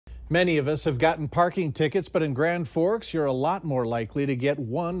Many of us have gotten parking tickets, but in Grand Forks, you're a lot more likely to get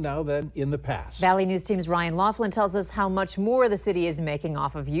one now than in the past. Valley News Team's Ryan Laughlin tells us how much more the city is making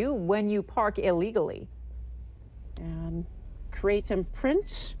off of you when you park illegally. And create and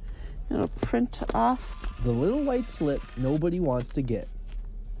print. It'll print off the little white slip nobody wants to get.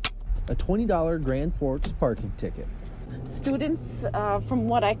 A $20 Grand Forks parking ticket. Students, from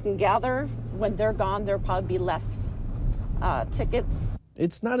what I can gather, when they're gone, there'll probably be less tickets.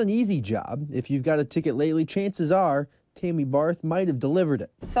 It's not an easy job. If you've got a ticket lately, chances are Tammy Barth might have delivered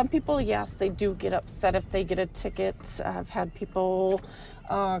it. Some people, yes, they do get upset if they get a ticket. I've had people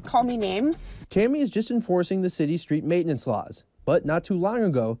call me names. Tammy is just enforcing the city's street maintenance laws. But not too long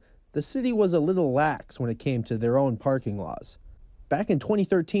ago, the city was a little lax when it came to their own parking laws. Back in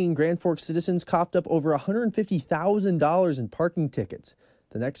 2013, Grand Forks citizens coughed up over $150,000 in parking tickets.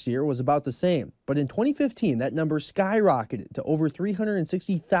 The next year was about the same, but in 2015, that number skyrocketed to over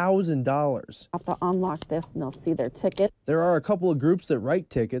 $360,000. I'll unlock this and they'll see their ticket. There are a couple of groups that write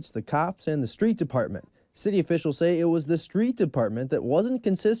tickets, the cops and the street department. City officials say it was the street department that wasn't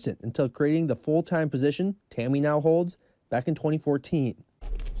consistent until creating the full-time position Tammy now holds back in 2014.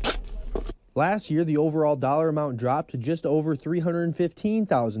 Last year, the overall dollar amount dropped to just over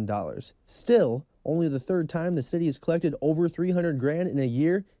 $315,000. Still, only the third time the city has collected over $300,000 in a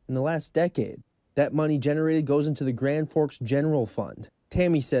year in the last decade. That money generated goes into the Grand Forks General Fund.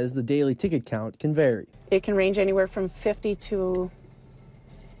 Tammy says the daily ticket count can vary. It can range anywhere from 50 to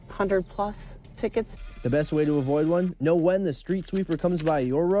 100 plus tickets. The best way to avoid one? Know when the street sweeper comes by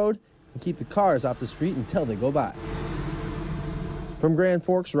your road and keep the cars off the street until they go by. From Grand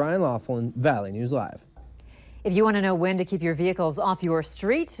Forks, Ryan Laughlin, Valley News Live. If you want to know when to keep your vehicles off your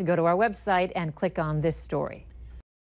street, go to our website and click on this story.